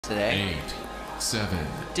today. 8, 7.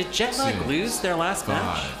 Did Jetlag lose their last 5,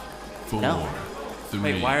 match? 4, No. 3.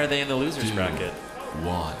 Wait, why are they in the losers 2, bracket?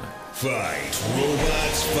 1. Fight,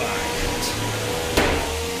 robots, fight.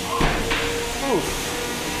 Oof.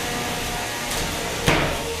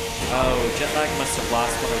 Oh, Jetlag must have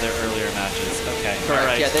lost one of their earlier matches. Okay. Correct. All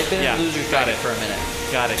right. Yeah, they've been in the losers bracket for a minute.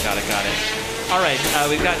 Got it. All right,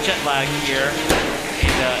 we've got Jetlag here,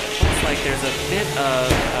 and it looks like there's a bit of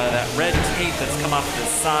that red tape that's come off the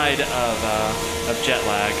side of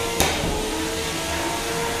Jetlag.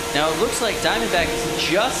 Now it looks like Diamondback is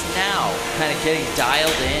just now kind of getting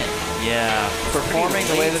dialed in. Yeah. Performing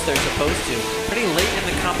the way that they're supposed to. Pretty late in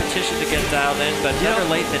the competition to get dialed in, but never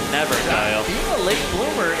late than never, Kyle. Being a late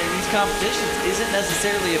bloomer in these competitions isn't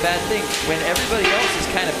necessarily a bad thing. When everybody else is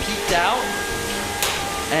kind of peaked out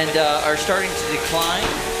and are starting to decline,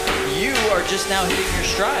 you are just now hitting your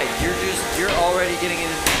stride. You're already getting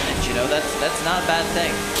an advantage. You know, that's not a bad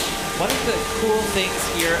thing. One of the cool things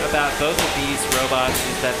here about both of these robots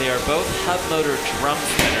is that they are both hub motor drum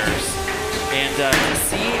spinners. And to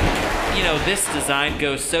see, you know, this design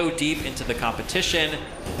go so deep into the competition,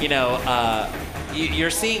 you know, you're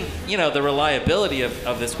seeing, you know, the reliability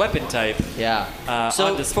of this weapon type. Yeah. So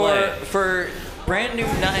on display. for brand new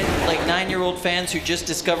 9-year-old fans who just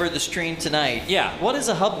discovered the stream tonight, Yeah. what is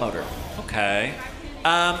a hub motor? Okay.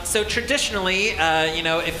 So traditionally, you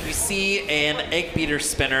know, if you see an egg beater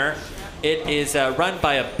spinner, it is run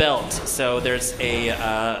by a belt. So there's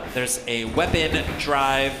a weapon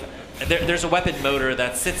drive. There's a weapon motor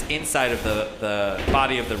that sits inside of the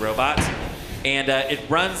body of the robot, and it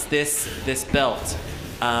runs this belt.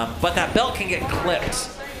 But that belt can get clipped.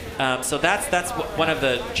 So that's one of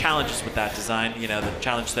the challenges with that design. You know, the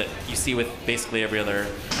challenge that you see with basically every other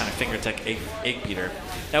kind of fingertech egg beater.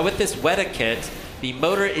 Now with this Weta kit, the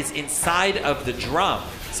motor is inside of the drum,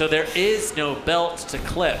 so there is no belt to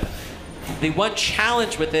clip. The one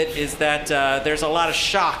challenge with it is that there's a lot of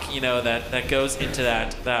shock, you know, that goes into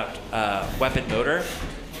that weapon motor.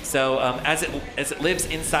 So as it lives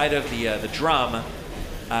inside of the drum,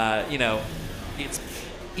 you know, it's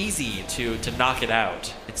easy to knock it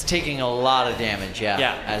out. It's taking a lot of damage,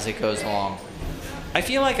 yeah, as it goes along. I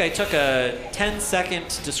feel like I took a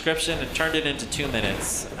 10-second description and turned it into 2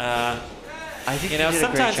 minutes. I think you know, you did a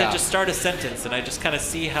sometimes great I job. just start a sentence and I just kind of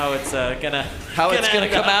see how it's gonna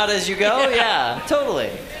come out as you go. Yeah,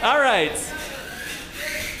 totally. All right.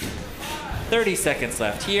 30 seconds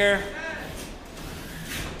left here.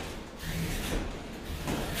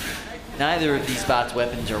 Neither of these bots'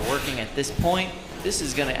 weapons are working at this point. This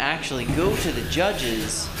is going to actually go to the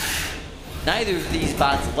judges. Neither of these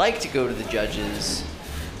bots like to go to the judges.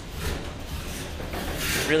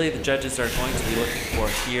 Really, the judges are going to be looking for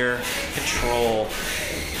here control.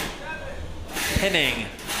 Pinning.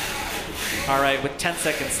 All right, with 10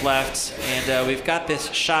 seconds left, and we've got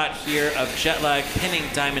this shot here of Jetlag pinning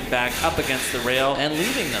Diamondback up against the rail. And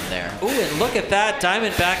leaving them there. Ooh, and look at that.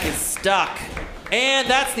 Diamondback is stuck. And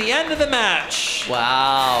that's the end of the match.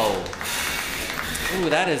 Wow. Ooh,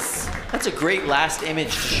 that's a great last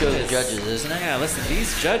image to show the judges, isn't it? Yeah, listen,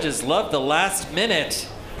 these judges love the last minute.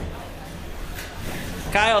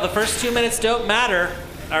 Kyle, the first 2 minutes don't matter,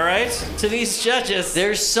 all right, to these judges.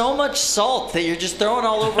 There's so much salt that you're just throwing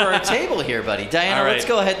all over our table here, buddy. Diana, let's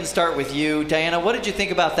go ahead and start with you. Diana, what did you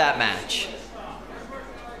think about that match?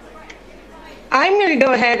 I'm going to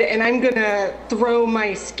go ahead and I'm going to throw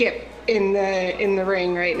my skip in the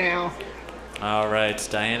ring right now. All right,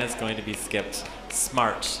 Diana's going to be skipped.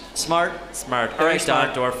 Smart. Smart? Smart. All right,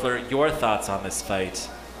 Don Dorfler, your thoughts on this fight?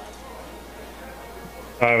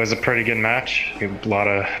 It was a pretty good match. A lot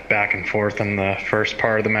of back and forth in the first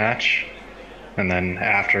part of the match. And then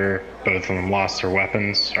after both of them lost their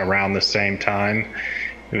weapons around the same time,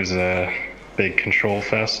 it was a big control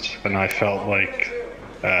fest. And I felt like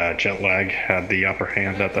Jetlag had the upper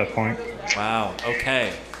hand at that point. Wow,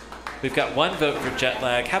 okay. We've got one vote for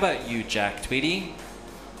Jetlag. How about you, Jack Tweedy?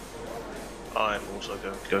 I'm also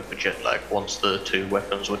going to go for Jetlag. Once the two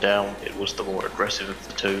weapons were down, it was the more aggressive of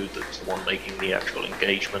the two that's the one making the actual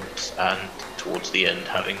engagements, and towards the end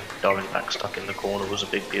having Diamondback stuck in the corner was a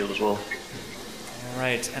big deal as well. All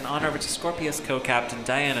right, and on over to Scorpius co-captain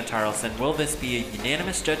Diana Tarleson. Will this be a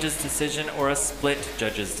unanimous judges' decision or a split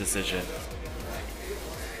judges' decision?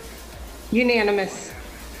 Unanimous.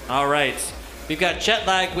 All right. We've got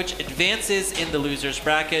Jetlag, which advances in the losers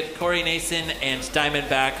bracket. Corey Nason and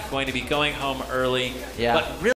Diamondback going to be going home early. Yeah. But really